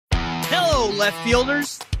left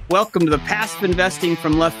fielders. Welcome to the Passive Investing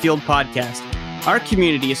from Left Field podcast. Our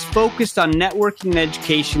community is focused on networking and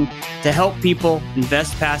education to help people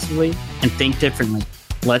invest passively and think differently.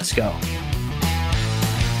 Let's go.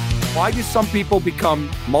 Why do some people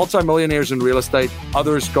become multimillionaires in real estate,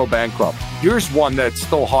 others go bankrupt? Here's one that's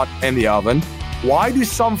still hot in the oven. Why do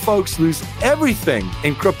some folks lose everything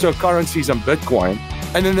in cryptocurrencies and Bitcoin?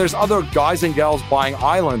 And then there's other guys and gals buying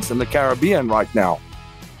islands in the Caribbean right now.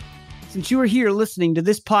 Since you are here listening to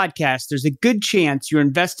this podcast, there's a good chance you're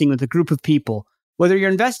investing with a group of people. Whether you're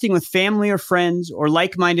investing with family or friends or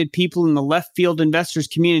like-minded people in the left field investors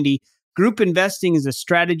community, group investing is a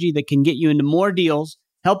strategy that can get you into more deals,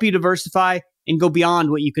 help you diversify, and go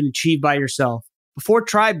beyond what you can achieve by yourself. Before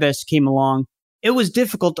TribeVest came along, it was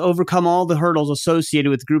difficult to overcome all the hurdles associated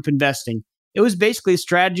with group investing. It was basically a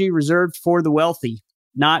strategy reserved for the wealthy.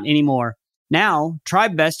 Not anymore. Now,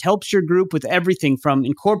 TribeVest helps your group with everything from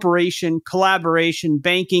incorporation, collaboration,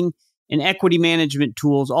 banking, and equity management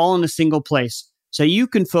tools all in a single place, so you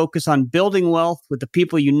can focus on building wealth with the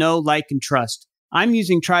people you know, like, and trust. I'm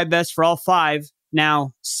using TribeVest for all 5,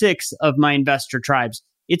 now 6 of my investor tribes.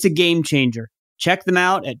 It's a game changer. Check them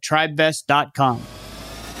out at tribevest.com.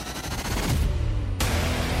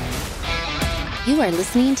 You are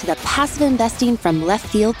listening to the Passive Investing from Left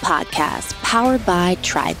Field podcast, powered by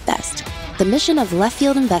TribeVest. The mission of Left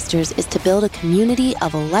Field Investors is to build a community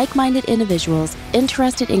of like-minded individuals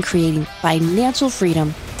interested in creating financial freedom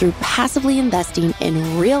through passively investing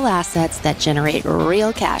in real assets that generate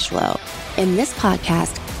real cash flow. In this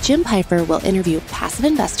podcast, Jim Pfeiffer will interview passive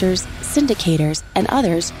investors, syndicators, and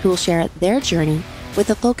others who will share their journey with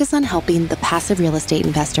a focus on helping the passive real estate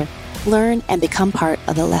investor learn and become part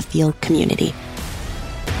of the Left Field community.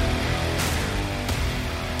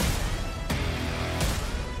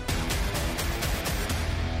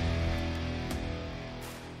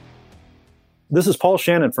 This is Paul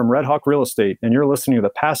Shannon from Red Hawk Real Estate, and you're listening to the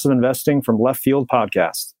Passive Investing from Left Field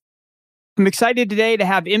podcast. I'm excited today to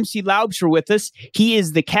have MC Laubscher with us. He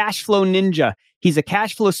is the cash flow ninja. He's a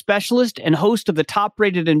cash flow specialist and host of the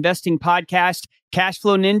top-rated investing podcast, Cash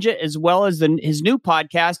Flow Ninja, as well as his new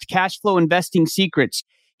podcast, Cash Flow Investing Secrets.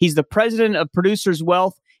 He's the president of Producers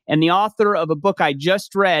Wealth and the author of a book I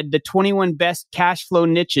just read, The 21 Best Cash Flow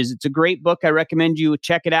Niches. It's a great book. I recommend you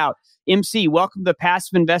check it out. MC, welcome to the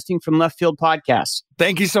Passive Investing from Left Field podcast.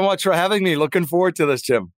 Thank you so much for having me. Looking forward to this,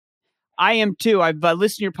 Jim. I am too. I've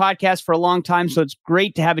listened to your podcast for a long time, so it's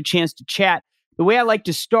great to have a chance to chat. The way I like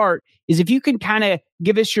to start is if you can kind of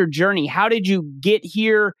give us your journey. How did you get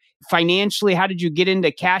here financially? How did you get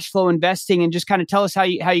into cash flow investing? And just kind of tell us how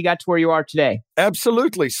you got to where you are today.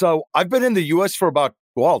 Absolutely. So I've been in the U.S. for about,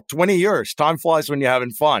 20 years. Time flies when you're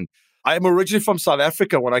having fun. I'm originally from South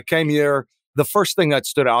Africa. When I came here, the first thing that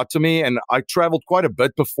stood out to me, and I traveled quite a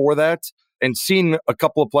bit before that and seen a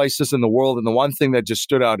couple of places in the world. And the one thing that just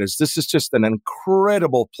stood out is this is just an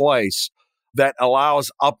incredible place that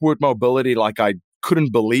allows upward mobility like I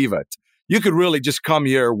couldn't believe it. You could really just come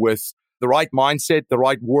here with the right mindset, the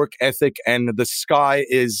right work ethic, and the sky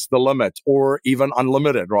is the limit or even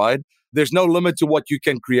unlimited, right? There's no limit to what you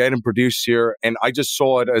can create and produce here. And I just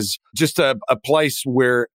saw it as just a place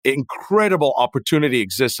where incredible opportunity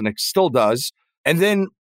exists, and it still does. And then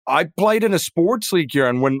I played in a sports league here.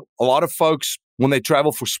 And when a lot of folks, when they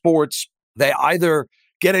travel for sports, they either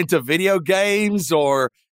get into video games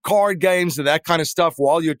or card games and that kind of stuff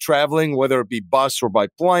while you're traveling, whether it be bus or by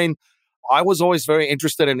plane. I was always very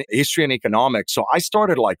interested in history and economics. So I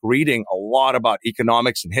started reading a lot about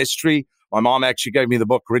economics and history. My mom actually gave me the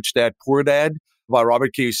book Rich Dad, Poor Dad by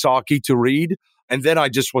Robert Kiyosaki to read. And then I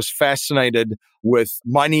just was fascinated with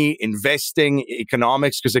money, investing,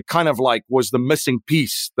 economics, because it kind of was the missing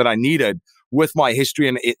piece that I needed with my history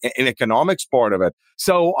and economics part of it.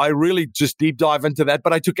 So I really just deep dive into that,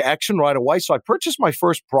 but I took action right away. So I purchased my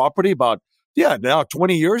first property about, now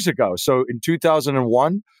 20 years ago. So in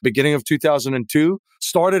 2001, beginning of 2002,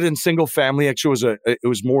 started in single family. Actually, it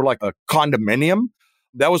was more like a condominium.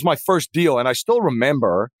 That was my first deal. And I still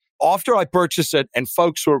remember after I purchased it and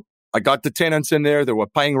I got the tenants in there. They were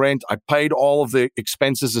paying rent. I paid all of the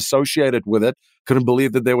expenses associated with it. Couldn't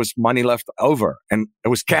believe that there was money left over and it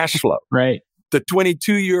was cash flow. Right. The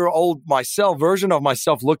 22-year-old version of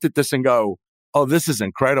myself looked at this and go, oh, this is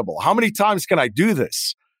incredible. How many times can I do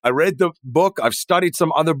this? I read the book. I've studied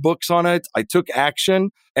some other books on it. I took action.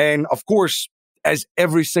 And of course, as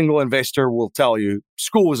every single investor will tell you,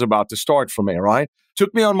 school was about to start for me, right?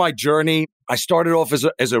 Took me on my journey. I started off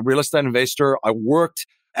as a real estate investor. I worked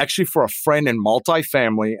actually for a friend in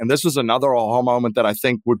multifamily. And this was another aha moment that I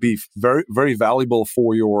think would be very, very valuable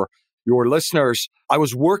for your your listeners, I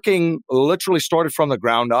was working, literally started from the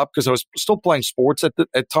ground up because I was still playing sports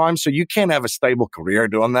at times. So you can't have a stable career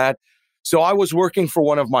doing that. So I was working for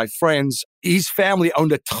one of my friends. His family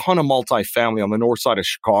owned a ton of multifamily on the north side of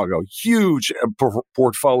Chicago, huge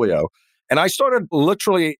portfolio. And I started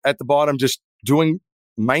literally at the bottom, just doing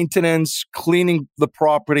maintenance, cleaning the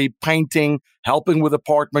property, painting, helping with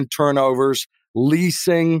apartment turnovers,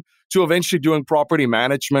 leasing, to eventually doing property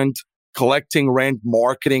management, collecting rent,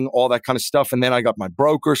 marketing, all that kind of stuff. And then I got my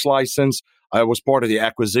broker's license. I was part of the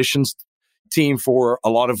acquisitions team for a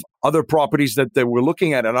lot of other properties that they were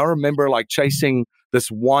looking at. And I remember like chasing this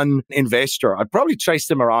one investor. I probably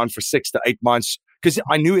chased him around for 6 to 8 months because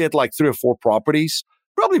I knew he had like 3 or 4 properties,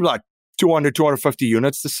 probably like 200, 250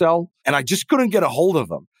 units to sell. And I just couldn't get a hold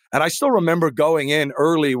of him. And I still remember going in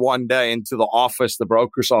early one day into the office, the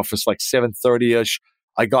broker's office, like 7:30-ish.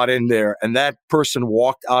 I got in there and that person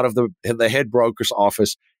walked out of the head broker's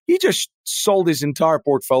office. He just sold his entire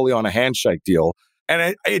portfolio on a handshake deal.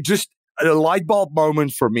 And it just a light bulb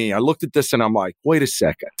moment for me. I looked at this and I'm like, wait a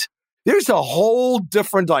second. There's a whole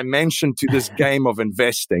different dimension to this game of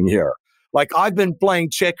investing here. Like I've been playing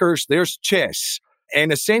checkers, there's chess.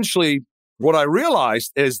 And essentially what I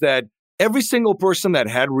realized is that every single person that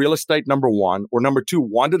had real estate, number one, or number two,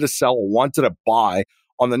 wanted to sell or wanted to buy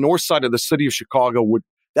on the north side of the city of Chicago,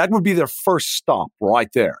 that would be their first stop right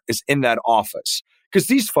there, is in that office. Because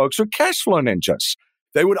these folks are cash flow ninjas.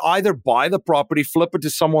 They would either buy the property, flip it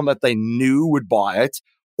to someone that they knew would buy it,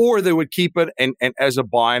 or they would keep it and as a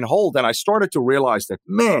buy and hold. And I started to realize that,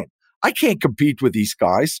 man, I can't compete with these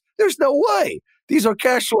guys. There's no way. These are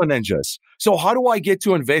cash flow ninjas. So how do I get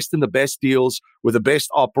to invest in the best deals with the best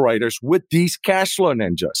operators with these cash flow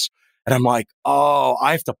ninjas? And I'm like, oh,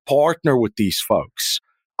 I have to partner with these folks.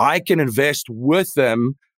 I can invest with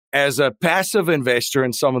them as a passive investor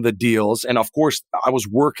in some of the deals. And of course, I was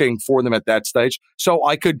working for them at that stage. So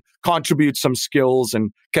I could contribute some skills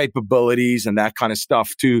and capabilities and that kind of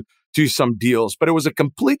stuff to some deals. But it was a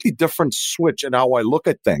completely different switch in how I look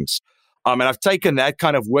at things. And I've taken that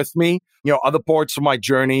kind of with me. You know, other parts of my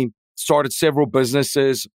journey, started several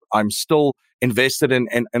businesses. I'm still invested in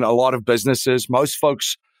a lot of businesses. Most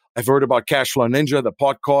folks have heard about Cashflow Ninja, the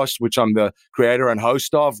podcast, which I'm the creator and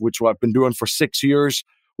host of, which I've been doing for 6 years,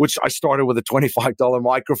 which I started with a $25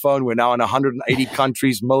 microphone. We're now in 180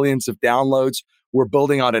 countries, millions of downloads. We're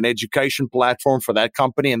building out an education platform for that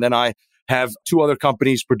company. And then I have 2 other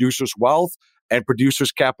companies, Producers Wealth and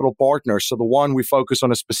Producers Capital Partners. So the one, we focus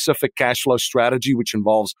on a specific cash flow strategy, which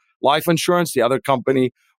involves life insurance. The other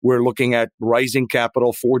company, we're looking at raising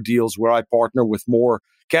capital for deals where I partner with more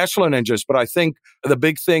cash flow ninjas. But I think the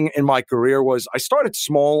big thing in my career was I started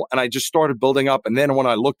small and I just started building up. And then when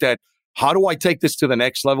I looked at how do I take this to the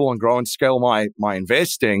next level and grow and scale my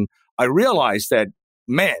investing, I realized that,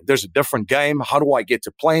 man, there's a different game. How do I get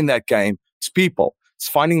to play in that game? It's people. It's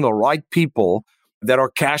finding the right people that are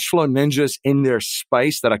cash flow ninjas in their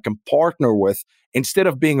space that I can partner with instead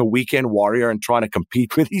of being a weekend warrior and trying to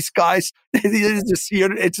compete with these guys.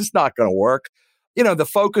 It's just not going to work. You know, the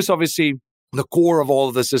focus, obviously, the core of all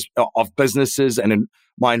of this is of businesses and in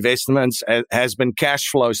my investments has been cash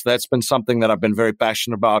flow. So that's been something that I've been very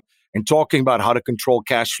passionate about, and talking about how to control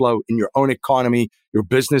cash flow in your own economy, your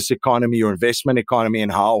business economy, your investment economy,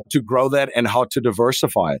 and how to grow that and how to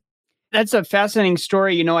diversify it. That's a fascinating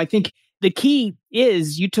story. You know, I think the key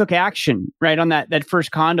is you took action, right, on that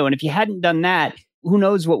first condo. And if you hadn't done that, who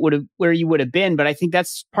knows where you would have been. But I think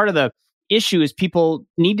that's part of the issue is people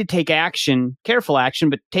need to take action, careful action,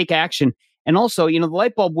 but take action. And also, you know, the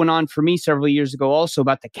light bulb went on for me several years ago also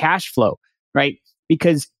about the cash flow, right?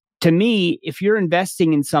 Because to me, if you're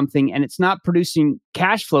investing in something and it's not producing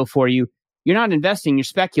cash flow for you, you're not investing, you're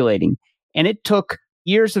speculating. And it took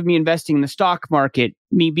years of me investing in the stock market,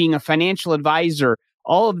 me being a financial advisor,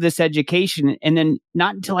 all of this education. And then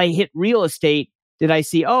not until I hit real estate did I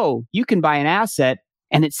see, oh, you can buy an asset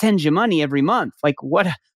and it sends you money every month. Like what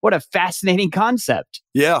a fascinating concept.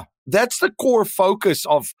 Yeah, that's the core focus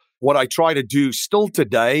of what I try to do still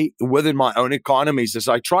today within my own economies is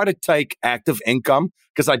I try to take active income,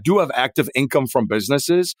 because I do have active income from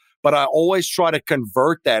businesses, but I always try to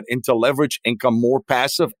convert that into leverage income, more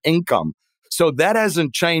passive income. So that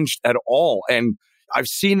hasn't changed at all. And I've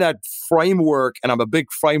seen that framework, and I'm a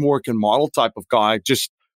big framework and model type of guy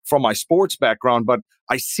just from my sports background, but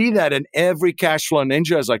I see that in every cash flow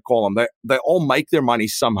ninja, as I call them. They all make their money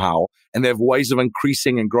somehow, and they have ways of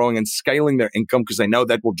increasing and growing and scaling their income because they know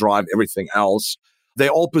that will drive everything else. They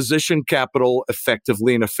all position capital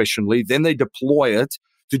effectively and efficiently. Then they deploy it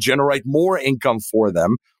to generate more income for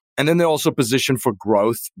them. And then they're also positioned for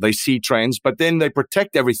growth. They see trends, but then they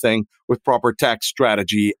protect everything with proper tax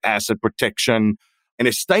strategy, asset protection, and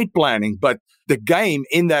estate planning. But the game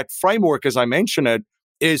in that framework, as I mentioned it,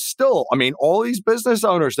 is still, all these business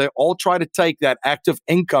owners, they all try to take that active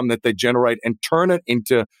income that they generate and turn it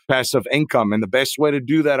into passive income. And the best way to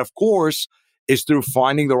do that, of course, is through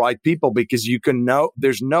finding the right people, because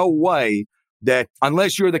there's no way that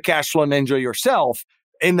unless you're the cash flow ninja yourself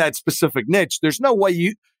in that specific niche, there's no way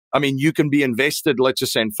you can be invested, let's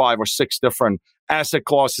just say, in 5 or 6 different asset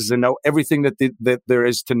classes and know everything that there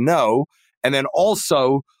is to know. And then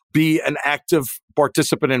also be an active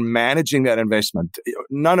participant in managing that investment.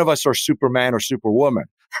 None of us are Superman or Superwoman,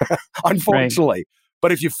 unfortunately. Right.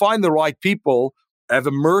 But if you find the right people, have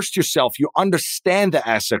immersed yourself, you understand the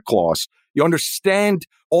asset class, you understand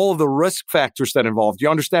all of the risk factors that involved, you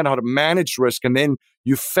understand how to manage risk, and then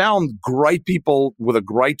you found great people with a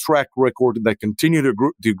great track record that continue to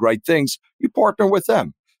do great things, you partner with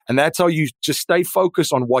them. And that's how you just stay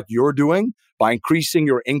focused on what you're doing by increasing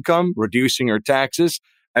your income, reducing your taxes,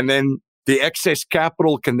 and then the excess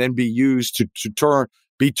capital can then be used to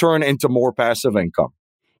be turned into more passive income.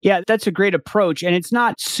 Yeah, that's a great approach. And it's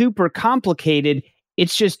not super complicated.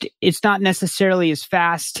 It's not necessarily as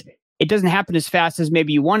fast. It doesn't happen as fast as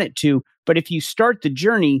maybe you want it to. But if you start the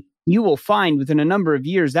journey, you will find within a number of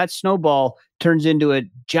years that snowball turns into a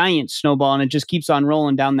giant snowball and it just keeps on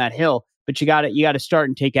rolling down that hill. But you got to start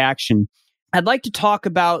and take action. I'd like to talk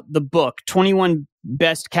about the book, 21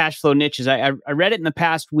 Best Cash Flow Niches. I read it in the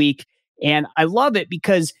past week, and I love it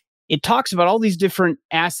because it talks about all these different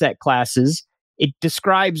asset classes. It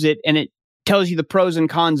describes it, and it tells you the pros and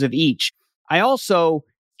cons of each.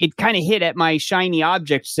 It kind of hit at my shiny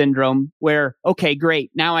object syndrome where, okay,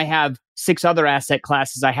 great. Now I have 6 other asset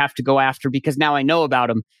classes I have to go after because now I know about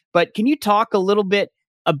them. But can you talk a little bit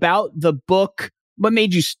about the book? What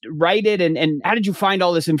made you write it, and how did you find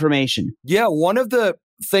all this information? Yeah, one of the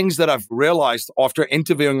things that I've realized after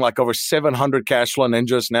interviewing like over 700 cash flow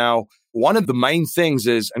ninjas now, one of the main things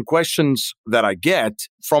is, and questions that I get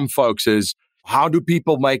from folks is, how do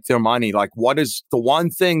people make their money? Like, what is the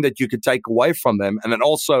one thing that you could take away from them? And then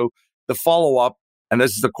also the follow-up, and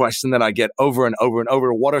this is the question that I get over and over and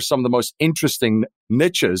over, what are some of the most interesting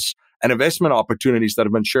niches and investment opportunities that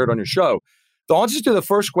have been shared on your show? The answer to the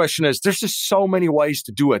first question is there's just so many ways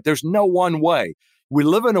to do it. There's no one way. We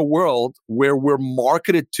live in a world where we're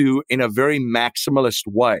marketed to in a very maximalist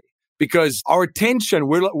way because our attention,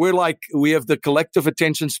 we're like, we have the collective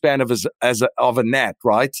attention span of a gnat,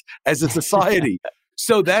 right? As a society.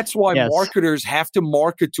 So that's why marketers have to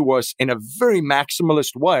market to us in a very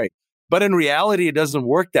maximalist way. But in reality, it doesn't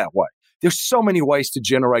work that way. There's so many ways to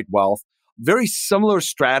generate wealth, very similar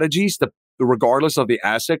strategies regardless of the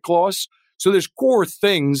asset class. So there's core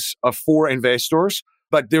things for investors,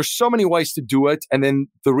 but there's so many ways to do it. And then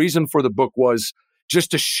the reason for the book was just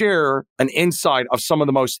to share an insight of some of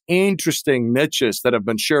the most interesting niches that have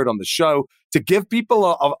been shared on the show to give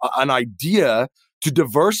people an idea to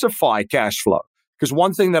diversify cash flow. Because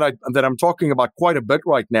one thing that I'm talking about quite a bit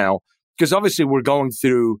right now, because obviously we're going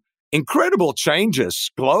through incredible changes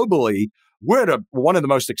globally. We're at one of the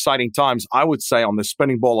most exciting times, I would say, on the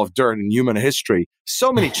spinning ball of dirt in human history.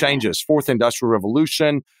 So many changes. Fourth Industrial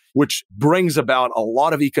Revolution, which brings about a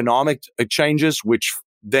lot of economic changes, which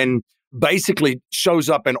then basically shows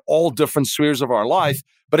up in all different spheres of our life.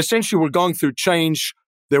 But essentially, we're going through change.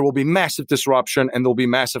 There will be massive disruption and there'll be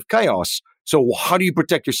massive chaos. So how do you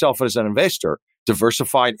protect yourself as an investor?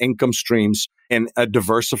 Diversified income streams and a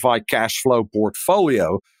diversified cash flow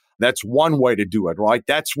portfolio. That's one way to do it, right?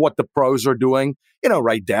 That's what the pros are doing.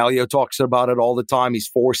 Ray Dalio talks about it all the time. He's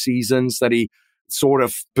 4 seasons that he sort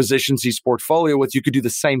of positions his portfolio with. You could do the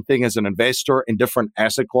same thing as an investor in different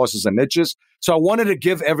asset classes and niches. So I wanted to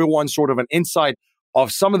give everyone sort of an insight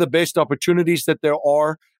of some of the best opportunities that there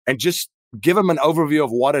are and just give them an overview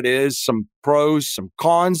of what it is, some pros, some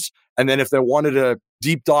cons. And then if they wanted to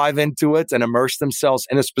deep dive into it and immerse themselves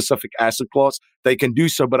in a specific asset class, they can do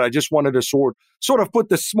so. But I just wanted to sort of put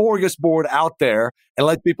the smorgasbord out there and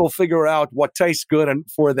let people figure out what tastes good and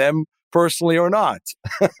for them personally or not.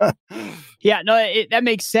 Yeah, no, that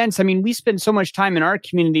makes sense. I mean, we spend so much time in our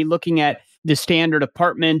community looking at the standard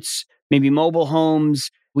apartments, maybe mobile homes.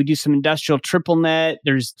 We do some industrial triple net.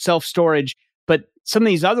 There's self-storage. But some of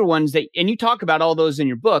these other ones and you talk about all those in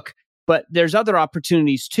your book, but there's other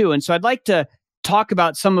opportunities too. And so I'd like to talk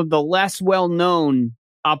about some of the less well-known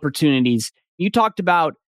opportunities. You talked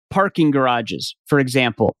about parking garages, for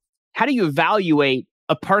example. How do you evaluate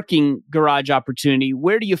a parking garage opportunity?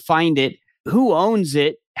 Where do you find it? Who owns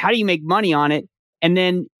it? How do you make money on it? And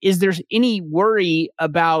then is there any worry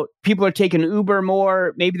about people are taking Uber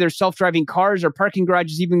more? Maybe there's self-driving cars, or parking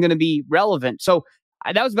garages even going to be relevant? So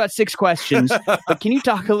that was about 6 questions. But can you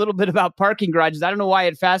talk a little bit about parking garages? I don't know why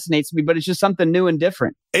it fascinates me, but it's just something new and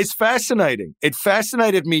different. It's fascinating. It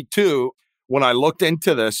fascinated me too when I looked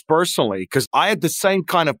into this personally, because I had the same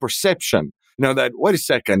kind of perception, that, wait a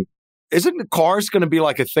second, isn't the cars going to be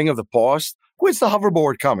like a thing of the past? When's the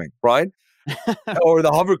hoverboard coming, right? Or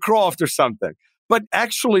the hovercraft or something. But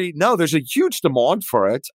actually, no, there's a huge demand for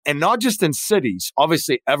it. And not just in cities.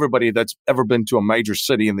 Obviously, everybody that's ever been to a major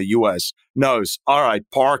city in the US knows, all right,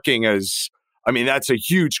 parking that's a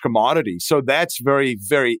huge commodity. So that's very,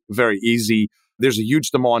 very, very easy. There's a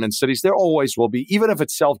huge demand in cities. There always will be, even if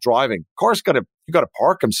it's self-driving. Cars you got to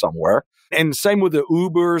park them somewhere. And same with the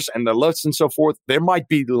Ubers and the Lyfts and so forth. There might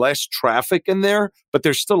be less traffic in there, but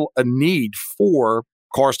there's still a need for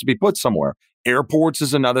cars to be put somewhere. Airports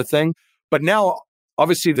is another thing. But now,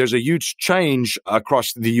 obviously, there's a huge change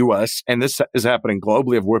across the U.S., and this is happening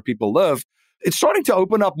globally of where people live. It's starting to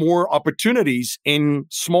open up more opportunities in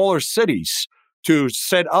smaller cities to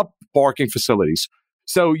set up parking facilities.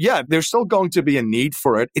 So, yeah, there's still going to be a need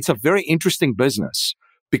for it. It's a very interesting business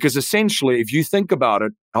because essentially, if you think about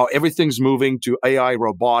it, how everything's moving to AI,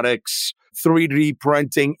 robotics, 3D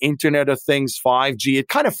printing, Internet of Things, 5G, it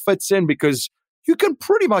kind of fits in because you can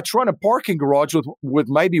pretty much run a parking garage with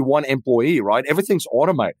maybe one employee, right? Everything's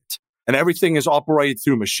automated and everything is operated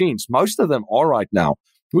through machines. Most of them are right now.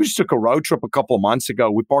 We just took a road trip a couple of months ago.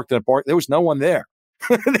 We parked in a park. There was no one there.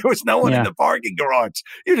 There was no one in the parking garage.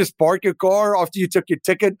 You just park your car after you took your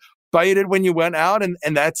ticket, paid it when you went out,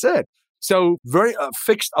 and that's it. So very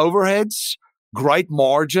fixed overheads, great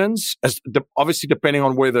margins, obviously depending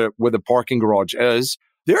on where the parking garage is.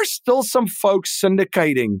 There's still some folks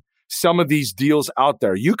syndicating some of these deals out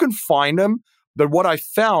there. You can find them, but what I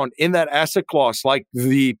found in that asset class, like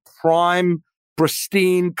the prime,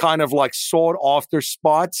 pristine kind of like sought after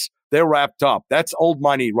spots, they're wrapped up. That's old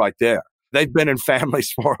money right there. They've been in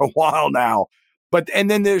families for a while now. And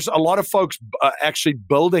then there's a lot of folks actually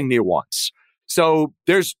building new ones. So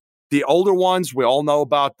there's the older ones, we all know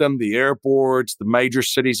about them, the airports, the major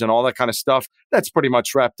cities and all that kind of stuff. That's pretty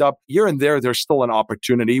much wrapped up. Here and there's still an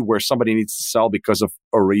opportunity where somebody needs to sell because of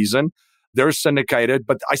a reason. They're syndicated,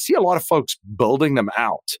 but I see a lot of folks building them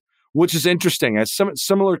out, which is interesting. It's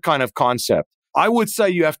similar kind of concept. I would say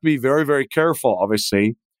you have to be very, very careful,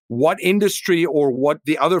 obviously, what industry or what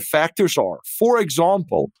the other factors are. For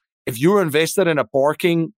example, if you're invested in a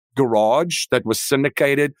parking garage that was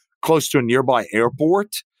syndicated close to a nearby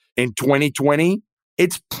airport in 2020,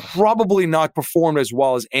 it's probably not performed as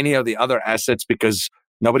well as any of the other assets because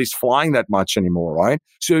nobody's flying that much anymore, right?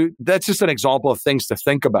 So that's just an example of things to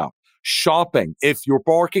think about. Shopping. If your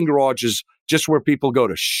parking garage is just where people go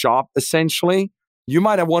to shop, essentially, you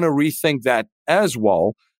might want to rethink that as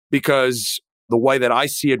well, because the way that I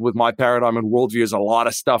see it with my paradigm and worldview is a lot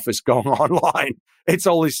of stuff is going online. It's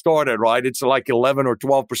only started, right? It's like 11 or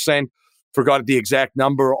 12%. Forgot the exact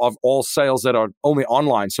number of all sales that are only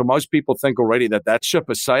online. So most people think already that ship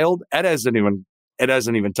has sailed. It hasn't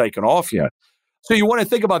even taken off yet. So you want to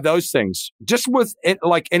think about those things just with it,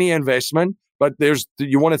 like any investment. But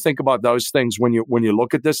you want to think about those things when you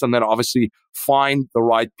look at this, and then obviously find the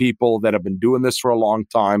right people that have been doing this for a long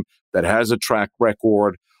time, that has a track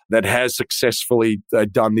record, that has successfully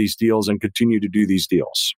done these deals and continue to do these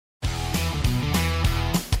deals.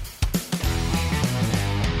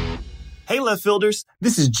 Hey, Left Fielders.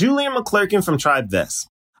 This is Julian McClurkin from TribeVest.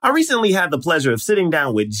 I recently had the pleasure of sitting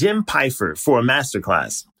down with Jim Pfeiffer for a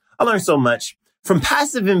masterclass. I learned so much, from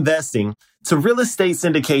passive investing to real estate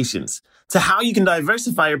syndications to how you can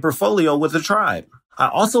diversify your portfolio with a tribe. I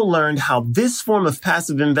also learned how this form of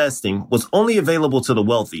passive investing was only available to the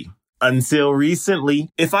wealthy. Until recently.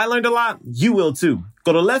 If I learned a lot, you will too.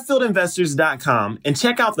 Go to leftfieldinvestors.com and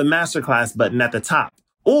check out the masterclass button at the top,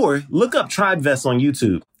 or look up TribeVest on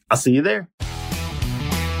YouTube. I'll see you there.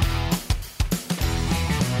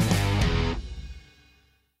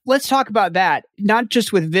 Let's talk about that, not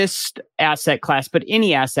just with this asset class, but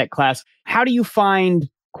any asset class. How do you find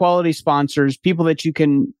quality sponsors, people that you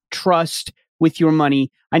can trust with your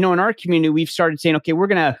money? I know in our community, we've started saying, okay, we're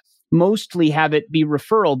going to mostly have it be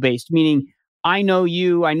referral based, meaning I know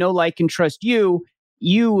you, I know, like, and trust you.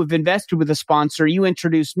 You have invested with a sponsor, you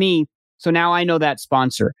introduced me, so now I know that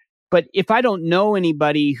sponsor. But if I don't know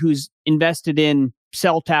anybody who's invested in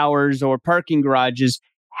cell towers or parking garages,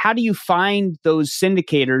 how do you find those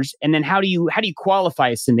syndicators? And then how do you qualify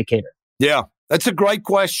a syndicator? Yeah, that's a great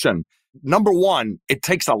question. Number one, it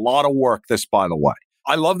takes a lot of work, this, by the way.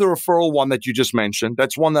 I love the referral one that you just mentioned.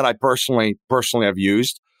 That's one that I personally have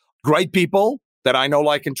used. Great people, that I know,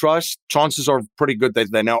 like, and trust, chances are pretty good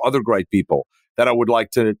that they know other great people that I would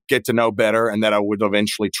like to get to know better and that I would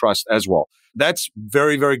eventually trust as well. That's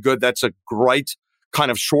very, very good. That's a great kind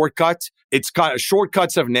of shortcut. It's kind of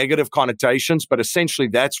shortcuts have negative connotations, but essentially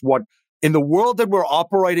that's what, in the world that we're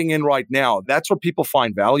operating in right now, that's what people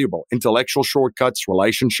find valuable. Intellectual shortcuts,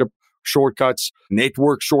 relationship shortcuts,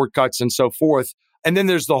 network shortcuts, and so forth. And then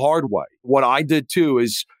there's the hard way. What I did too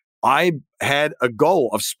is I had a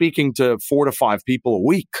goal of speaking to 4 to 5 people a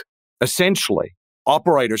week, essentially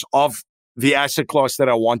operators of the asset class that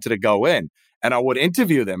I wanted to go in. And I would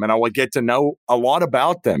interview them and I would get to know a lot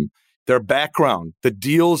about them, their background, the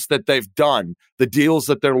deals that they've done, the deals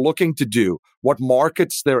that they're looking to do, what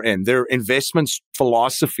markets they're in, their investment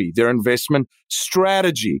philosophy, their investment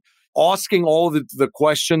strategy, asking all the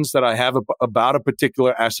questions that I have about a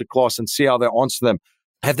particular asset class and see how they answer them.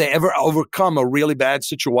 Have they ever overcome a really bad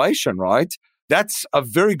situation, right? That's a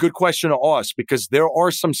very good question to ask because there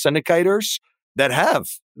are some syndicators that have.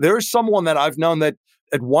 There's someone that I've known that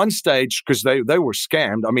at one stage, because they were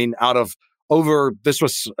scammed, I mean, out of this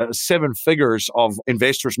was 7 figures of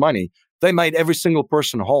investors' money, they made every single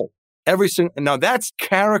person whole. Now that's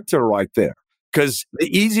character right there. Because the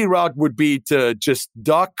easy route would be to just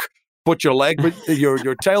duck, put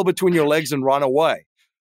your tail between your legs and run away.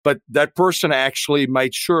 But that person actually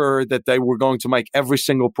made sure that they were going to make every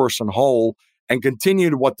single person whole and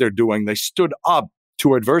continued what they're doing. They stood up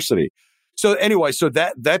to adversity. So anyway,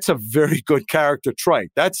 that's a very good character trait.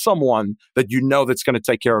 That's someone that you know that's going to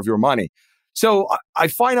take care of your money. So I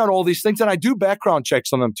find out all these things and I do background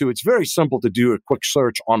checks on them too. It's very simple to do a quick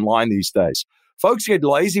search online these days. Folks get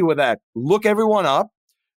lazy with that. Look everyone up.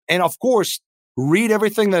 And of course, read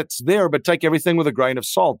everything that's there, but take everything with a grain of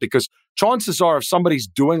salt because chances are if somebody's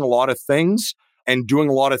doing a lot of things and doing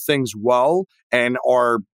a lot of things well and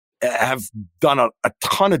have done a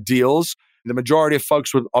ton of deals, the majority of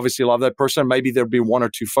folks would obviously love that person. Maybe there'd be 1 or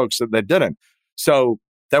 2 folks that didn't. So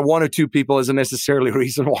that 1 or 2 people isn't necessarily a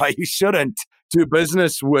reason why you shouldn't do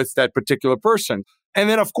business with that particular person. And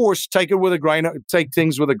then, of course, take things with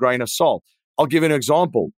a grain of salt. I'll give you an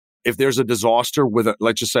example. If there's a disaster with,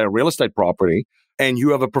 let's just say, a real estate property, and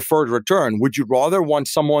you have a preferred return, would you rather want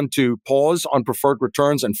someone to pause on preferred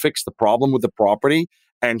returns and fix the problem with the property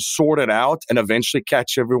and sort it out and eventually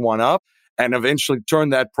catch everyone up and eventually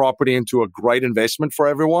turn that property into a great investment for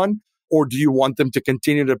everyone? Or do you want them to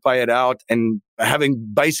continue to pay it out and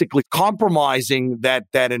basically compromising that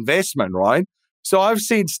investment, right? So I've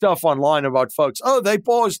seen stuff online about folks, they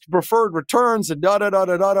paused preferred returns and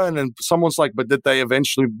da-da-da-da-da. And then someone's like, but did they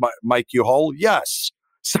eventually make you whole? Yes.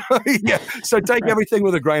 So, yeah. So take everything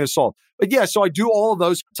with a grain of salt. But yeah, so I do all of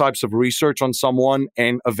those types of research on someone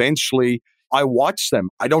and eventually I watch them.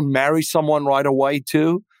 I don't marry someone right away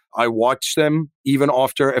too. I watch them even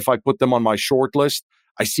after if I put them on my short list.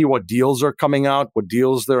 I see what deals are coming out, what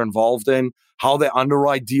deals they're involved in, how they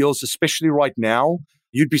underwrite deals, especially right now.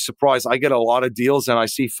 You'd be surprised. I get a lot of deals and I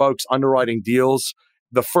see folks underwriting deals.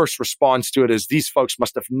 The first response to it is these folks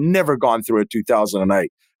must have never gone through a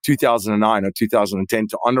 2008, 2009, or 2010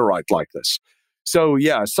 to underwrite like this. So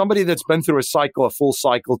yeah, somebody that's been through a full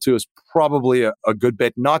cycle too is probably a good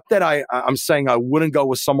bet. Not that I'm saying I wouldn't go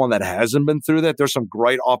with someone that hasn't been through that. There's some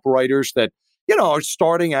great operators that, are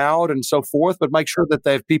starting out and so forth, but make sure that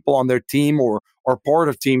they have people on their team or part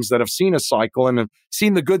of teams that have seen a cycle and have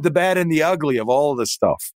seen the good, the bad, and the ugly of all of this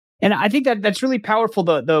stuff. And I think that's really powerful,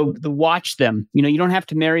 the watch them. You don't have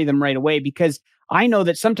to marry them right away because I know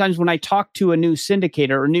that sometimes when I talk to a new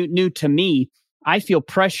syndicator or new to me, I feel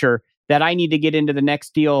pressure that I need to get into the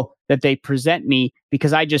next deal that they present me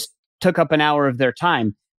because I just took up an hour of their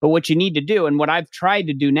time. But what you need to do, and what I've tried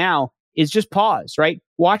to do now, is just pause, right?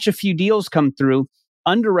 Watch a few deals come through,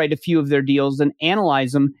 underwrite a few of their deals and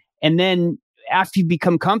analyze them. And then after you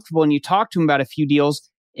become comfortable and you talk to them about a few deals,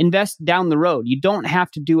 invest down the road. You don't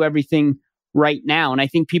have to do everything right now. And I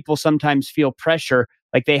think people sometimes feel pressure,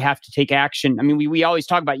 like they have to take action. I mean, we always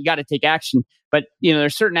talk about you got to take action, but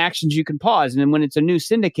there's certain actions you can pause. And then when it's a new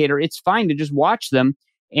syndicator, it's fine to just watch them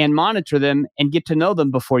and monitor them and get to know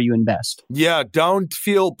them before you invest. Yeah, don't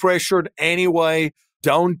feel pressured anyway.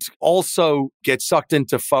 Don't also get sucked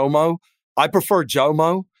into FOMO. I prefer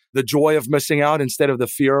JOMO, the joy of missing out instead of the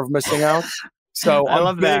fear of missing out. So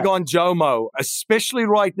I'm big on JOMO, especially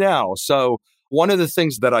right now. So one of the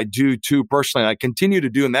things that I do too personally, and I continue to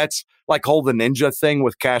do, and that's like whole the ninja thing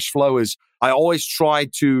with cash flow, is I always try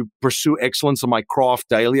to pursue excellence in my craft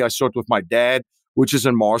daily. I start with my dad, which is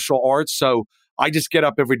in martial arts. So I just get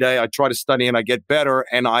up every day. I try to study and I get better.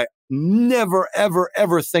 And I never, ever,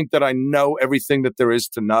 ever think that I know everything that there is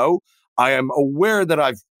to know. I am aware that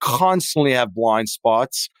I've constantly have blind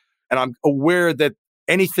spots. and I'm aware that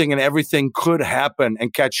anything and everything could happen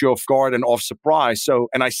and catch you off guard and off surprise. So,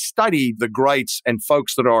 and I study the greats and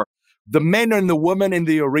folks that are the men and the women in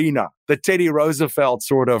the arena, the Teddy Roosevelt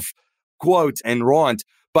sort of quote and rant.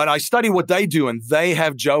 But I study what they do, and they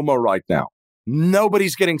have JOMO right now.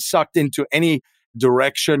 Nobody's getting sucked into any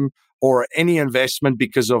direction or any investment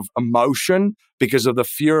because of emotion, because of the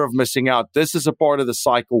fear of missing out. This is a part of the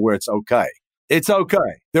cycle where it's okay. It's okay.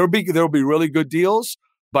 There'll be really good deals,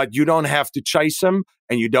 but you don't have to chase them,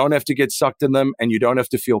 and you don't have to get sucked in them, and you don't have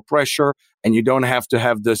to feel pressure, and you don't have to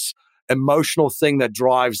have this emotional thing that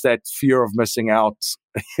drives that fear of missing out,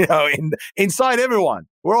 inside everyone.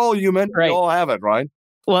 We're all human. Right. We all have it, right?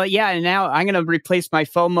 Well, yeah, and now I'm going to replace my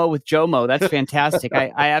FOMO with JOMO. That's fantastic.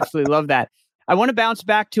 I absolutely love that. I want to bounce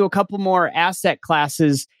back to a couple more asset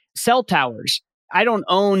classes. Cell towers. I don't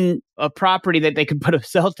own a property that they could put a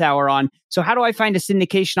cell tower on. So how do I find a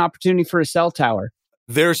syndication opportunity for a cell tower?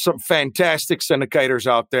 There's some fantastic syndicators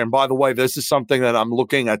out there. And by the way, this is something that I'm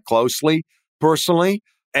looking at closely, personally,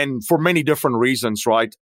 and for many different reasons,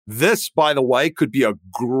 right? This, by the way, could be a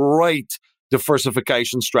great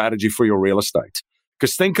diversification strategy for your real estate.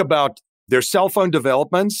 Because think about their cell phone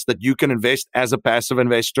developments that you can invest as a passive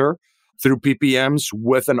investor through PPMs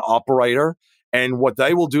with an operator. And what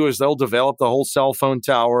they will do is they'll develop the whole cell phone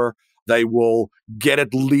tower. They will get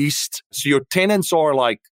it leased. So your tenants are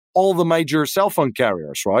like all the major cell phone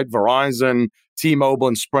carriers, right? Verizon, T-Mobile,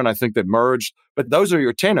 and Sprint, I think they merged. But those are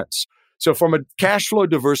your tenants. So from a cash flow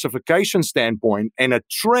diversification standpoint and a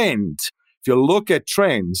trend, if you look at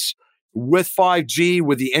trends with 5G,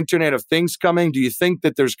 with the Internet of Things coming, do you think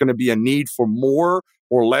that there's going to be a need for more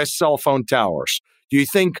or less cell phone towers? Do you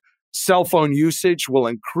think cell phone usage will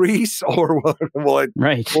increase or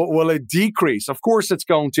will it decrease? Of course, it's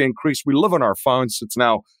going to increase. We live on our phones. It's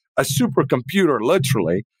now a supercomputer,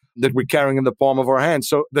 literally, that we're carrying in the palm of our hand.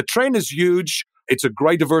 So the trend is huge. It's a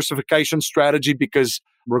great diversification strategy because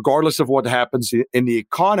regardless of what happens in the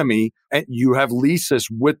economy, you have leases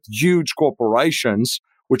with huge corporations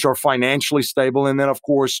which are financially stable. And then, of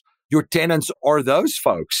course, your tenants are those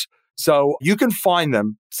folks. So you can find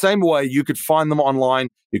them same way you could find them online.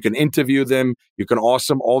 You can interview them. You can ask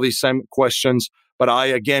them all these same questions. But I,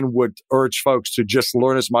 again, would urge folks to just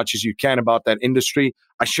learn as much as you can about that industry.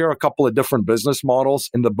 I share a couple of different business models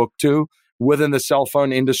in the book, too, within the cell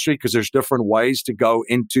phone industry, because there's different ways to go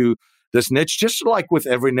into this niche. Just like with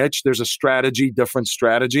every niche, there's a strategy, different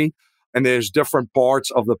strategy, and there's different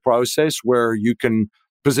parts of the process where you can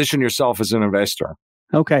position yourself as an investor.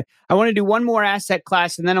 Okay. I want to do one more asset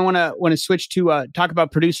class, and then I want to switch to talk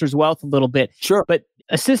about producers' wealth a little bit. Sure. But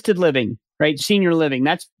assisted living, right? Senior living.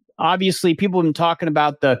 That's obviously people have been talking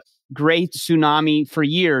about the great tsunami for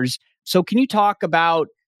years. So can you talk about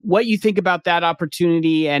what you think about that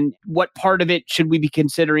opportunity and what part of it should we be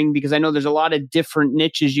considering? Because I know there's a lot of different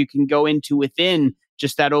niches you can go into within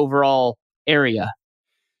just that overall area.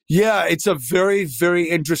 Yeah, it's a very, very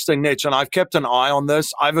interesting niche. And I've kept an eye on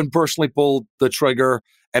this. I haven't personally pulled the trigger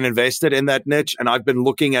and invested in that niche. And I've been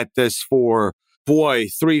looking at this for,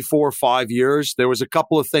 3, 4, 5 years. There was a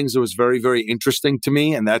couple of things that was very, very interesting to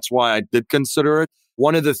me. And that's why I did consider it.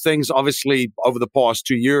 One of the things, obviously, over the past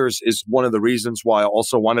 2 years is one of the reasons why I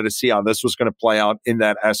also wanted to see how this was going to play out in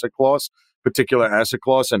that particular asset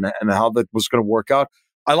class, and how that was going to work out.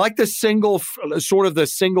 I like the single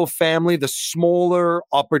family, the smaller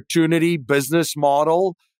opportunity business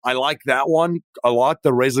model. I like that one a lot,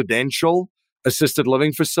 the residential assisted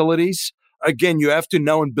living facilities. Again, you have to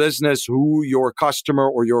know in business who your customer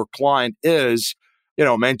or your client is.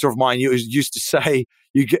 A mentor of mine used to say,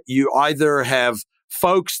 you either have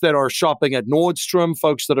folks that are shopping at Nordstrom,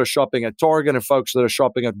 folks that are shopping at Target, and folks that are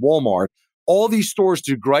shopping at Walmart. All these stores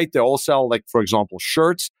do great. They all sell, like, for example,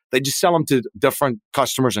 shirts. They just sell them to different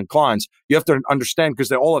customers and clients. You have to understand because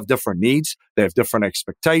they all have different needs. They have different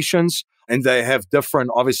expectations, and they have different,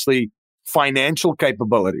 obviously, financial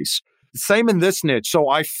capabilities. Same in this niche. So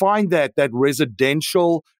I find that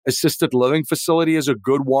residential assisted living facility is a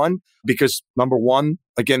good one because, number one,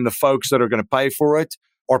 again, the folks that are going to pay for it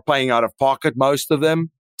are paying out of pocket, most of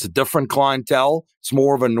them. It's a different clientele. It's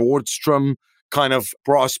more of a Nordstrom kind of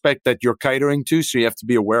prospect that you're catering to. So you have to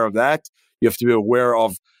be aware of that. You have to be aware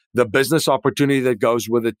of the business opportunity that goes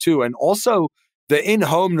with it too. And also the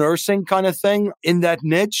in-home nursing kind of thing in that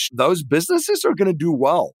niche, those businesses are going to do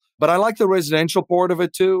well. But I like the residential part of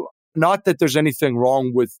it too. Not that there's anything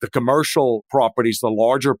wrong with the commercial properties, the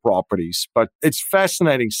larger properties, but it's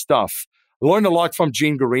fascinating stuff. I learned a lot from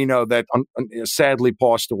Gene Guarino that sadly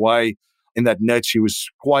passed away in that niche. He was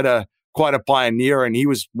quite a pioneer, and he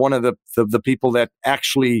was one of the people that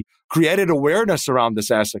actually created awareness around this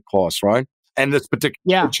asset class, right? and this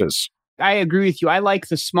particular purchase. I agree with you. I like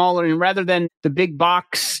the smaller, and rather than the big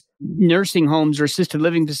box nursing homes or assisted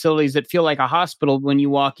living facilities that feel like a hospital when you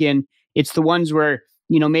walk in, it's the ones where,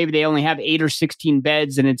 maybe they only have 8 or 16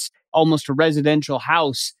 beds and it's almost a residential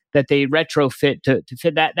house that they retrofit to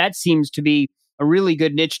fit that. That seems to be a really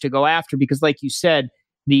good niche to go after because, like you said,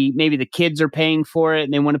 maybe the kids are paying for it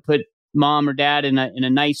and they want to put mom or dad in a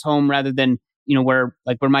nice home rather than, where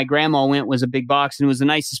my grandma went was a big box and it was the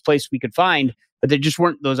nicest place we could find, but there just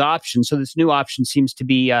weren't those options. So this new option seems to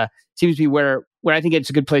be where I think it's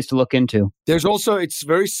a good place to look into. There's also, it's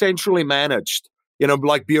very centrally managed,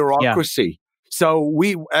 like bureaucracy. Yeah. So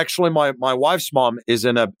we actually, my wife's mom is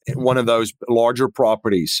in one of those larger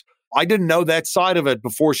properties. I didn't know that side of it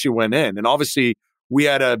before she went in. And obviously we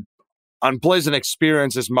had a unpleasant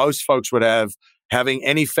experience, as most folks would have, having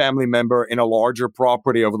any family member in a larger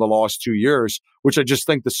property over the last 2 years, which I just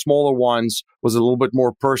think the smaller ones was a little bit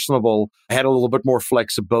more personable, had a little bit more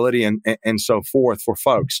flexibility and so forth for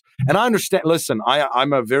folks. And I understand, listen,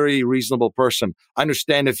 I'm a very reasonable person. I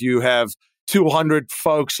understand if you have 200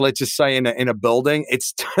 folks, let's just say in a building,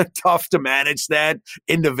 it's tough to manage that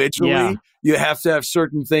individually. Yeah. You have to have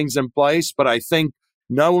certain things in place. But I think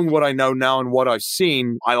knowing what I know now and what I've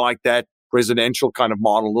seen, I like that residential kind of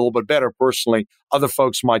model a little bit better personally. Other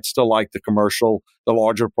folks might still like the commercial, the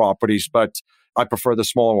larger properties, but I prefer the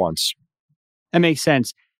smaller ones. That makes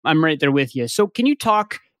sense. I'm right there with you. So can you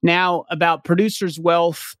talk now about Producers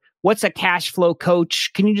Wealth? What's a cash flow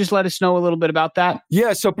coach? Can you just let us know a little bit about that?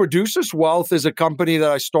 Yeah, so Producers Wealth is a company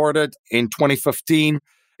that I started in 2015.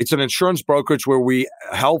 It's an insurance brokerage where we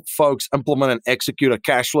help folks implement and execute a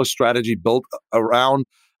cash flow strategy built around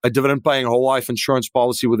a dividend-paying whole life insurance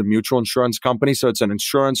policy with a mutual insurance company. So it's an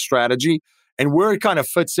insurance strategy. And where it kind of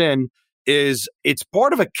fits in is it's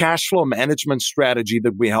part of a cash flow management strategy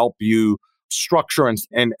that we help you structure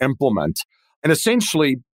and implement. And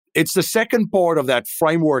essentially, it's the second part of that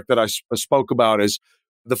framework that I spoke about. Is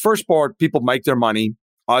the first part, people make their money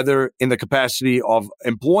either in the capacity of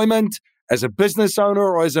employment, as a business owner,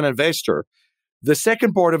 or as an investor. The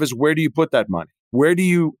second part of it is, where do you put that money? Where do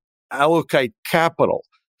you allocate capital?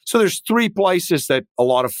 So there's 3 places that a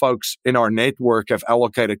lot of folks in our network have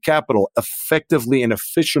allocated capital effectively and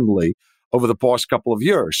efficiently over the past couple of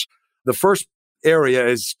years. The first area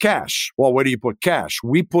is cash. Well, where do you put cash?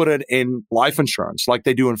 We put it in life insurance like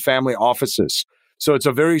they do in family offices. So it's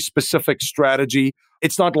a very specific strategy.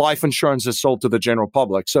 It's not life insurance that's sold to the general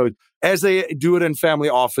public. So as they do it in family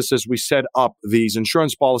offices, we set up these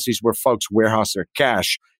insurance policies where folks warehouse their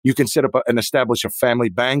cash. You can set up and establish a family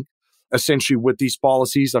bank essentially with these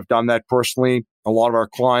policies. I've done that personally. A lot of our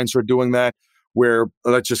clients are doing that, where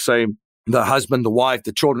let's just say the husband, the wife,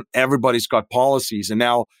 the children, everybody's got policies. And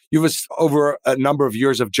now you've over a number of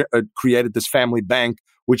years have created this family bank,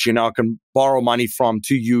 which you now can borrow money from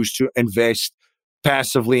to use to invest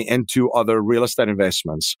passively into other real estate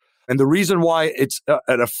investments. And the reason why it's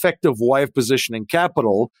an effective way of positioning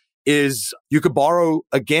capital is you could borrow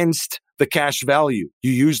against the cash value.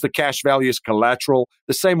 You use the cash value as collateral,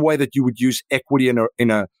 the same way that you would use equity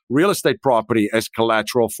in a real estate property as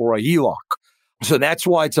collateral for a HELOC. So that's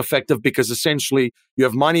why it's effective, because essentially you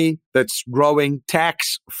have money that's growing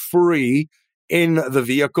tax-free in the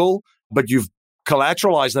vehicle, but you've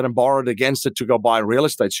collateralized that and borrowed against it to go buy real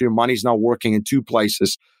estate. So your money's now working in 2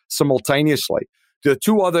 places simultaneously. The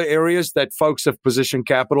 2 other areas that folks have positioned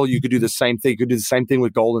capital, you could do the same thing. You could do the same thing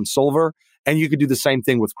with gold and silver, and you could do the same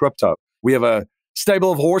thing with crypto. We have a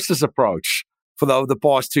stable of horses approach for the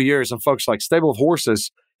past 2 years. And folks like, stable of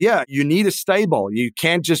horses, yeah, you need a stable. You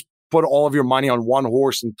can't just put all of your money on one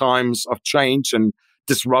horse in times of change and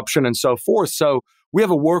disruption and so forth. So we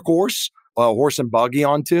have a workhorse, a horse and buggy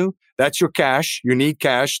onto. That's your cash. You need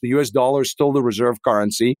cash. The US dollar is still the reserve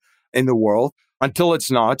currency in the world until it's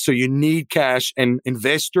not. So you need cash, and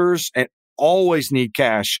investors always need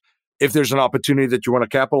cash if there's an opportunity that you want to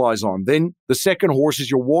capitalize on. Then the second horse is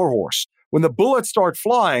your war horse. When the bullets start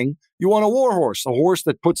flying, you want a war horse, a horse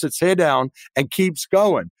that puts its head down and keeps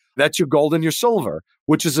going. That's your gold and your silver,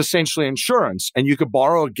 which is essentially insurance. And you could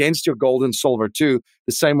borrow against your gold and silver too,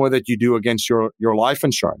 the same way that you do against your life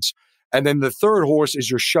insurance. And then the third horse is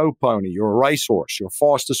your show pony, your racehorse, your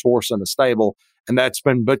fastest horse in the stable. And that's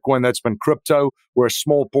been Bitcoin, that's been crypto, where a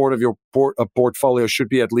small part of your portfolio should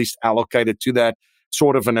be at least allocated to that,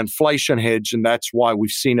 sort of an inflation hedge. And that's why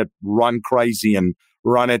we've seen it run crazy and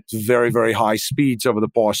run at very, very high speeds over the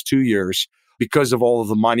past 2 years because of all of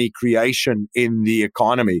the money creation in the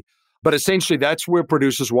economy. But essentially, that's where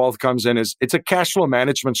Producers Wealth comes in. Is it's a cash flow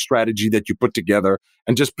management strategy that you put together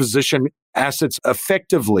and just position assets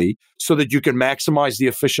effectively so that you can maximize the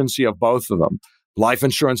efficiency of both of them. life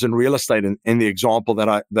insurance and real estate in the example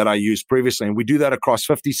that I used previously. And we do that across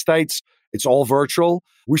 50 states. It's all virtual.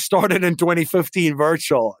 We started in 2015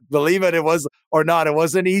 virtual. Believe it was or not, it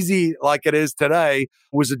wasn't easy like it is today. It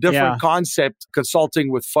was a different concept,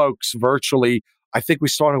 consulting with folks virtually. I think we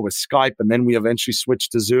started with Skype and then we eventually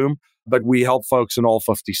switched to Zoom. But we help folks in all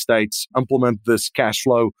 50 states implement this cash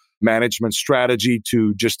flow management strategy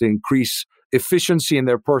to just increase efficiency in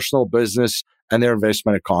their personal business and their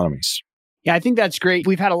investment economies. Yeah, I think that's great.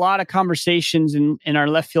 We've had a lot of conversations in our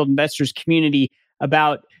Left Field Investors community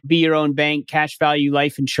about be your own bank, cash value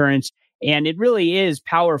life insurance. And it really is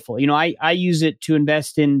powerful. You know, I use it to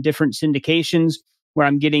invest in different syndications where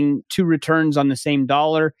I'm getting 2 returns on the same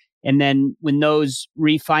dollar. And then when those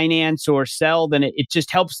refinance or sell, then it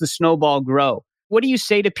just helps the snowball grow. What do you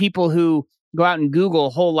say to people who go out and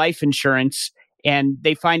Google whole life insurance and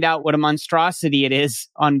they find out what a monstrosity it is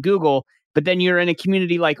on Google, but then you're in a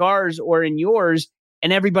community like ours or in yours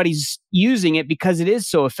and everybody's using it because it is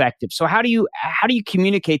so effective? So how do you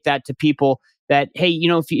communicate that to people that, hey, you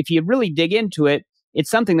know, if you really dig into it,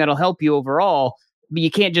 it's something that'll help you overall, but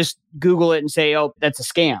you can't just Google it and say, oh, that's a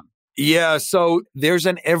scam. Yeah, so there's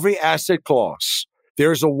in every asset class,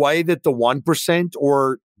 there's a way that the 1%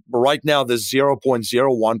 or right now the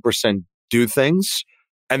 0.01% do things,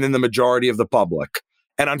 and then the majority of the public.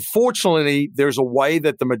 And unfortunately, there's a way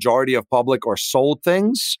that the majority of public are sold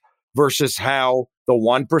things versus how the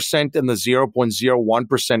 1% and the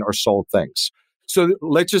 0.01% are sold things. So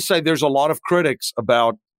let's just say there's a lot of critics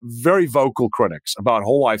about, very vocal critics about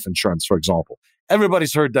whole life insurance, for example.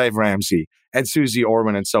 Everybody's heard Dave Ramsey and Susie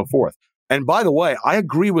Orman and so forth. And by the way, I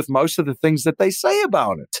agree with most of the things that they say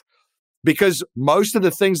about it, because most of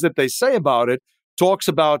the things that they say about it talks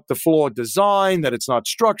about the flawed design, that it's not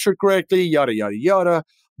structured correctly, yada, yada, yada,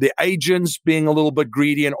 the agents being a little bit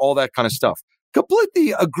greedy and all that kind of stuff.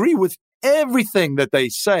 Completely agree with everything that they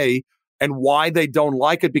say and why they don't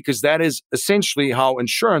like it, because that is essentially how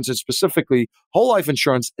insurance, and specifically whole life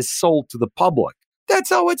insurance, is sold to the public. That's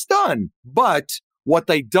how it's done. But what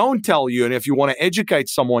they don't tell you, and if you want to educate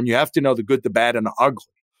someone, you have to know the good, the bad, and the ugly.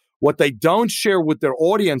 What they don't share with their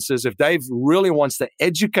audiences, if Dave really wants to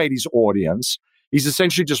educate his audience, he's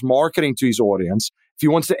essentially just marketing to his audience. If he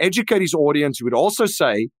wants to educate his audience, he would also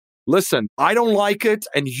say, listen, I don't like it,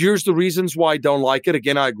 and here's the reasons why I don't like it.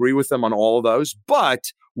 Again, I agree with them on all of those. But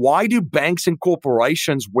why do banks and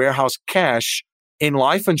corporations warehouse cash in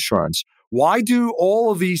life insurance? Why do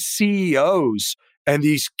all of these CEOs and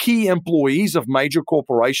these key employees of major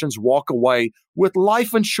corporations walk away with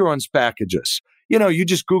life insurance packages? You know, you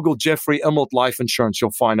just Google Jeffrey Immelt life insurance,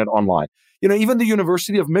 you'll find it online. You know, even the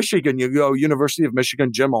University of Michigan, you go University of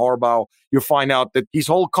Michigan, Jim Harbaugh, you'll find out that his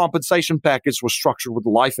whole compensation package was structured with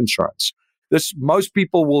life insurance. Most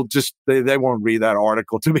people will just, they won't read that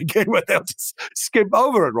article to begin with. They'll just skip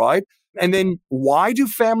over it, right? And then why do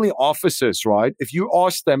family offices, right? If you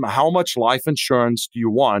ask them how much life insurance do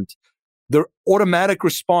you want, their automatic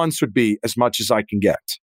response would be as much as I can get.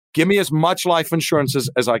 Give me as much life insurance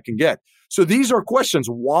as I can get. So these are questions.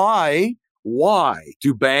 Why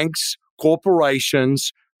do banks,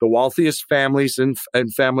 corporations, the wealthiest families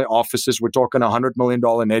and family offices, we're talking $100 million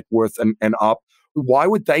net worth and up, why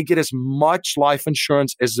would they get as much life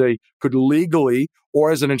insurance as they could legally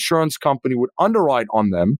or as an insurance company would underwrite on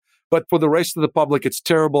them? But for the rest of the public, it's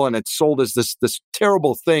terrible, and it's sold as this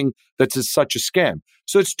terrible thing that's such a scam.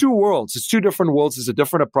 So it's two worlds. It's two different worlds. It's a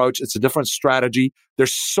different approach. It's a different strategy. They're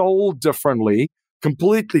sold differently,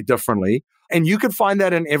 completely differently. And you can find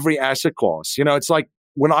that in every asset class. You know, it's like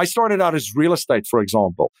when I started out as real estate, for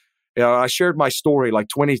example, you know, I shared my story like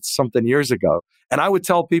 20-something years ago. And I would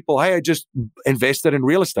tell people, hey, I just invested in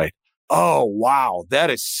real estate. Oh, wow, that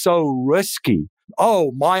is so risky.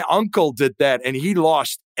 Oh, my uncle did that and he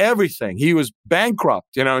lost everything. He was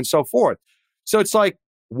bankrupt, you know, and so forth. So it's like,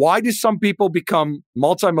 why do some people become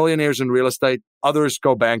multimillionaires in real estate? Others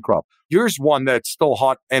go bankrupt. Here's one that's still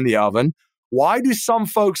hot in the oven. Why do some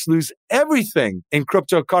folks lose everything in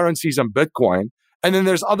cryptocurrencies and Bitcoin? And then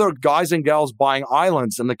there's other guys and gals buying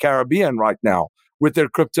islands in the Caribbean right now with their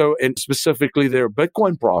crypto and specifically their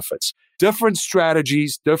Bitcoin profits. Different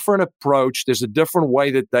strategies, different approach. There's a different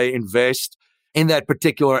way that they invest in that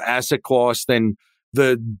particular asset class than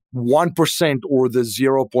the 1% or the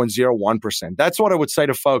 0.01%. That's what I would say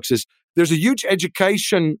to folks is there's a huge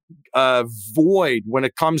education void when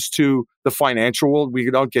it comes to the financial world. We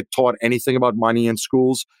don't get taught anything about money in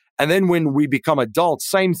schools. And then when we become adults,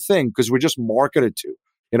 same thing, because we're just marketed to.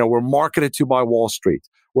 You know, we're marketed to by Wall Street.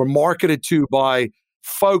 We're marketed to by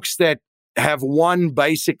folks that have one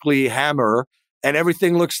basically hammer and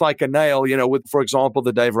everything looks like a nail, you know, with, for example,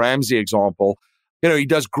 the Dave Ramsey example. he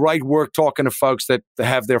does great work talking to folks that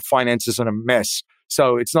have their finances in a mess.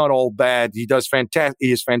 So it's not all bad. He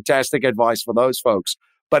is fantastic advice for those folks.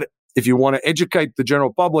 But if you want to educate the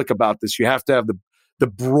general public about this, you have to have the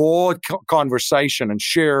broad conversation and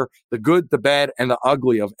share the good, the bad, and the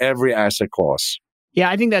ugly of every asset class. Yeah,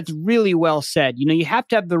 I think that's really well said. You have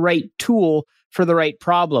to have the right tool for the right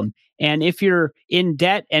problem. And if you're in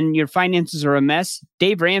debt and your finances are a mess,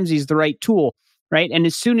 Dave Ramsey is the right tool, right? And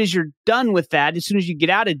as soon as you're done with that, as soon as you get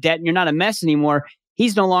out of debt and you're not a mess anymore,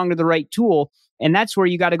 he's no longer the right tool. And that's where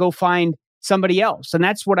you got to go find somebody else. And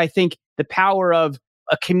that's what I think the power of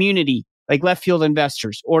a community like Left Field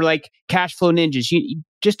Investors or like Cash Flow Ninjas,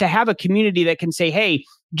 just to have a community that can say, hey,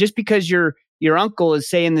 just because your uncle is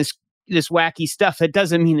saying this wacky stuff, that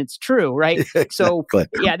doesn't mean it's true, right? Exactly. So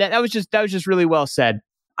yeah, that was just really well said.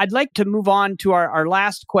 I'd like to move on to our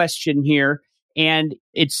last question here. And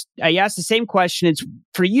I asked the same question. It's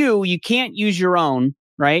for you. You can't use your own,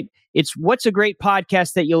 right? It's what's a great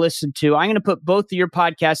podcast that you listen to? I'm going to put both of your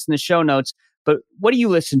podcasts in the show notes, but what do you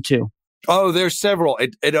listen to? Oh, there's several.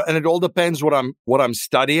 It all depends what I'm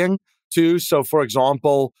studying too. So for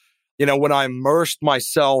example, when I immersed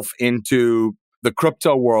myself into the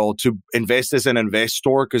crypto world to invest as an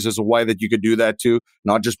investor, because there's a way that you could do that too,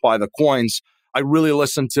 not just buy the coins. I really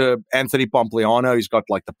listen to Anthony Pompliano. He's got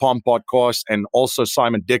like the Pomp podcast, and also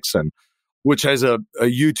Simon Dixon, which has a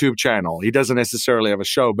YouTube channel. He doesn't necessarily have a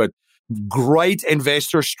show, but great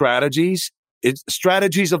investor strategies. It's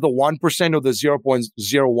strategies of the 1% or the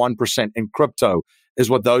 0.01% in crypto is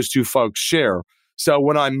what those two folks share. So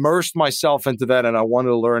when I immersed myself into that and I wanted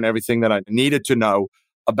to learn everything that I needed to know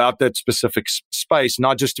about that specific space,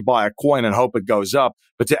 not just to buy a coin and hope it goes up,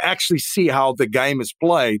 but to actually see how the game is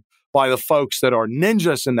played by the folks that are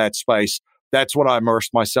ninjas in that space, that's what I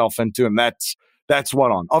immersed myself into. And that's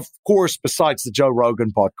what on. Of course, besides the Joe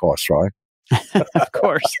Rogan podcast, right? Of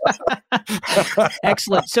course.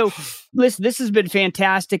 Excellent. So listen, this has been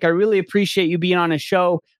fantastic. I really appreciate you being on the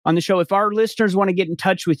show. If our listeners want to get in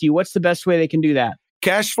touch with you, what's the best way they can do that?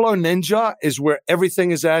 Cashflow Ninja is where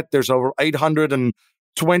everything is at. There's over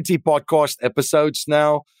 820 podcast episodes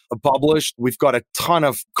now published. We've got a ton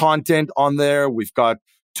of content on there. We've got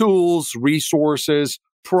tools, resources,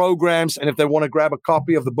 programs. And if they want to grab a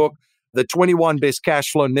copy of the book, The 21 Best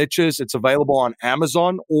Cashflow Niches, it's available on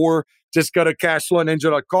Amazon, or just go to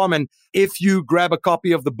cashflowninja.com. And if you grab a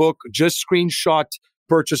copy of the book, just screenshot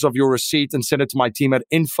purchase of your receipt and send it to my team at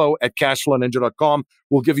info@cashflowninja.com.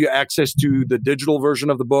 We'll give you access to the digital version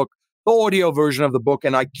of the book, the audio version of the book.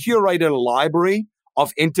 And I curated a library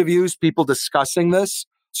of interviews, people discussing this,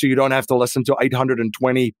 so you don't have to listen to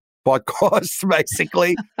 820 podcasts,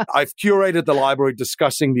 basically. I've curated the library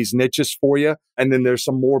discussing these niches for you. And then there's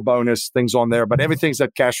some more bonus things on there, but everything's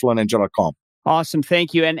at cashflowninja.com. Awesome.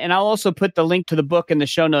 Thank you. And I'll also put the link to the book in the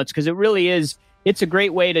show notes, because it's a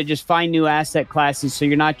great way to just find new asset classes, so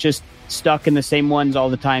you're not just stuck in the same ones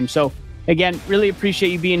all the time. So again, really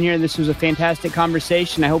appreciate you being here. This was a fantastic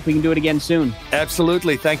conversation. I hope we can do it again soon.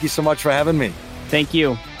 Absolutely. Thank you so much for having me. Thank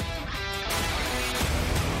you.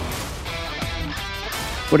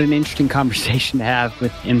 What an interesting conversation to have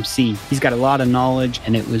with MC. He's got a lot of knowledge,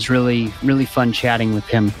 and it was really, really fun chatting with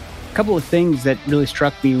him. A couple of things that really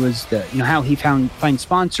struck me was how he finds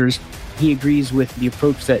sponsors. He agrees with the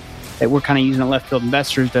approach that we're kind of using at Left Field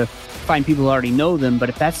Investors to find people who already know them. But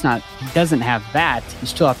if he doesn't have that, you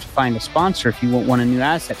still have to find a sponsor if you want a new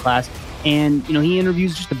asset class. And, he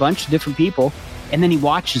interviews just a bunch of different people, and then he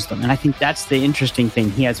watches them. And I think that's the interesting thing.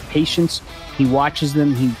 He has patience. He watches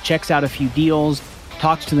them. He checks out a few deals,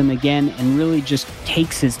 talks to them again, and really just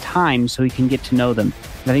takes his time so he can get to know them.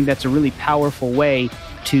 And I think that's a really powerful way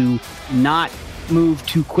to not move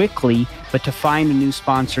too quickly, but to find a new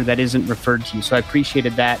sponsor that isn't referred to you. So I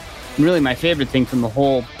appreciated that. And really my favorite thing from the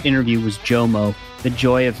whole interview was JOMO, the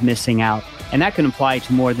joy of missing out. And that can apply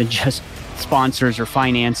to more than just sponsors or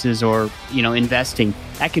finances or, investing.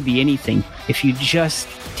 That could be anything. If you just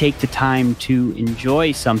take the time to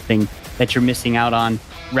enjoy something that you're missing out on,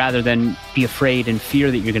 rather than be afraid and fear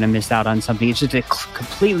that you're going to miss out on something, it's just a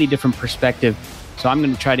completely different perspective. So I'm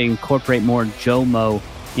going to try to incorporate more JOMO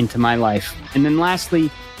into my life. And then lastly,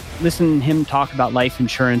 listen to him talk about life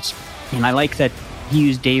insurance. And I like that he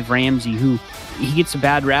used Dave Ramsey, who he gets a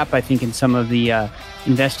bad rap, I think, in some of the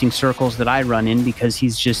investing circles that I run in, because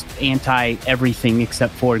he's just anti everything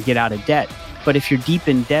except for get out of debt. But if you're deep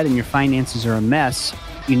in debt and your finances are a mess,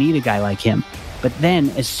 you need a guy like him. But then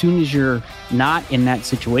as soon as you're not in that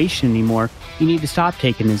situation anymore, you need to stop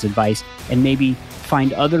taking his advice and maybe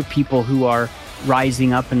find other people who are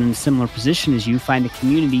rising up and in a similar position as you, find a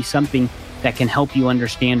community, something that can help you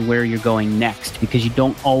understand where you're going next, because you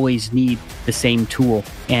don't always need the same tool.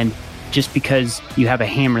 And just because you have a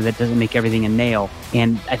hammer, that doesn't make everything a nail.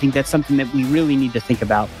 And I think that's something that we really need to think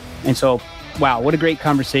about. And so, wow, what a great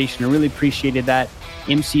conversation. I really appreciated that.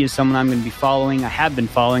 MC is someone I'm going to be following. I have been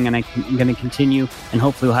following, and I'm going to continue, and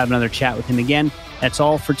hopefully we'll have another chat with him again. That's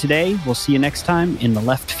all for today. We'll see you next time in the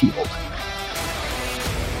left field.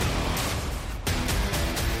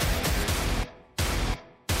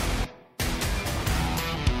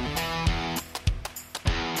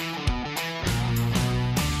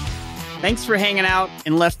 Thanks for hanging out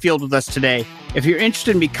in left field with us today. If you're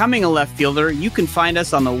interested in becoming a left fielder, you can find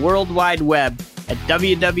us on the World Wide Web at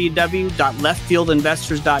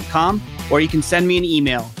www.leftfieldinvestors.com, or you can send me an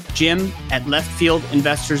email,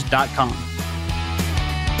 jim@leftfieldinvestors.com.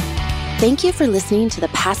 Thank you for listening to the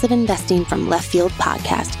Passive Investing from Left Field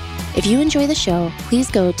podcast. If you enjoy the show,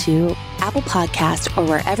 please go to Apple Podcasts or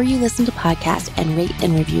wherever you listen to podcasts and rate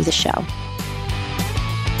and review the show.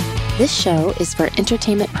 This show is for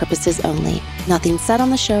entertainment purposes only. Nothing said on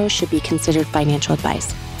the show should be considered financial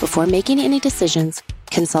advice. Before making any decisions,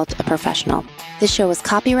 consult a professional. This show is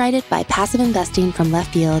copyrighted by Passive Investing from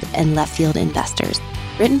Left Field and Left Field Investors.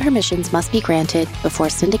 Written permissions must be granted before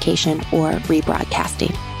syndication or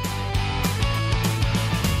rebroadcasting.